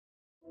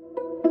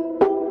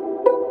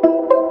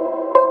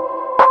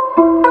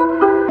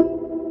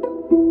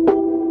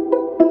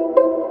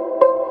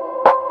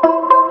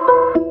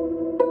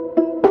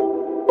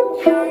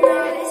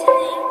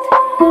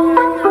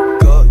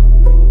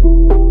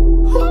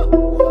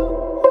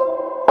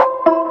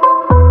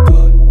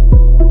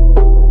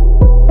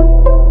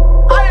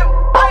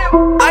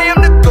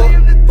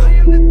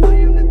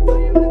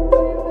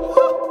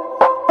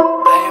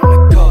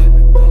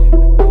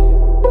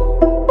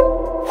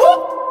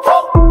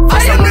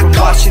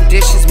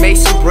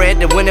bread,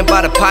 then went and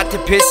bought a pot to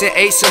piss and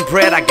ate some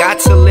bread. I got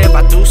to live,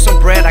 I threw some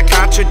bread, I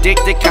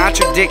contradicted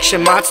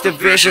contradiction, monster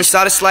vision.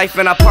 Saw this life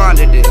and I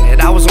pondered in it.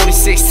 I was only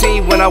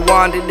 16 when I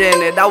wandered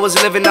in it. I was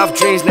living off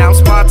dreams, now I'm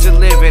sponsored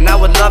living. I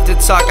would love to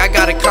talk, I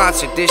got a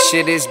concert, this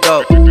shit is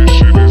dope.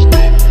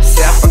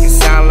 Say I fucking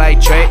sound like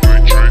Drake,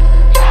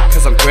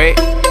 cause I'm great.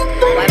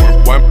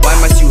 Why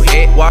must you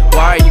hate? Why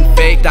are you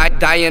fake?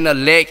 Die in a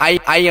lake. I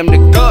am the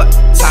good.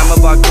 Time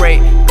of our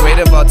great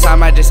of all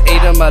time. I just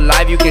ate them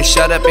alive. You can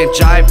shut up and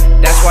jive.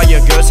 That's why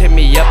your girls hit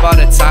me up all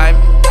the time.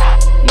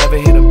 Never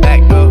hit them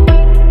back though,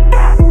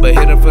 but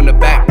hit them from the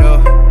back though.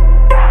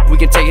 We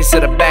can take it to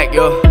the back,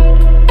 yo.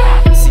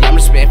 See, I'm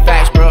just spitting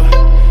facts, bro.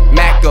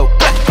 Mac go,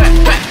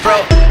 bro.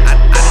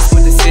 I just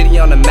put the city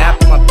on the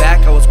map. On my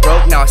back, I was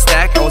broke, now I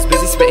stack. I was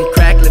busy spitting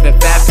crack, living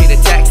fat, pay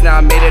the tax. Now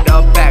I made it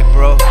all back,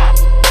 bro.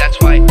 That's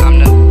why I'm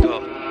the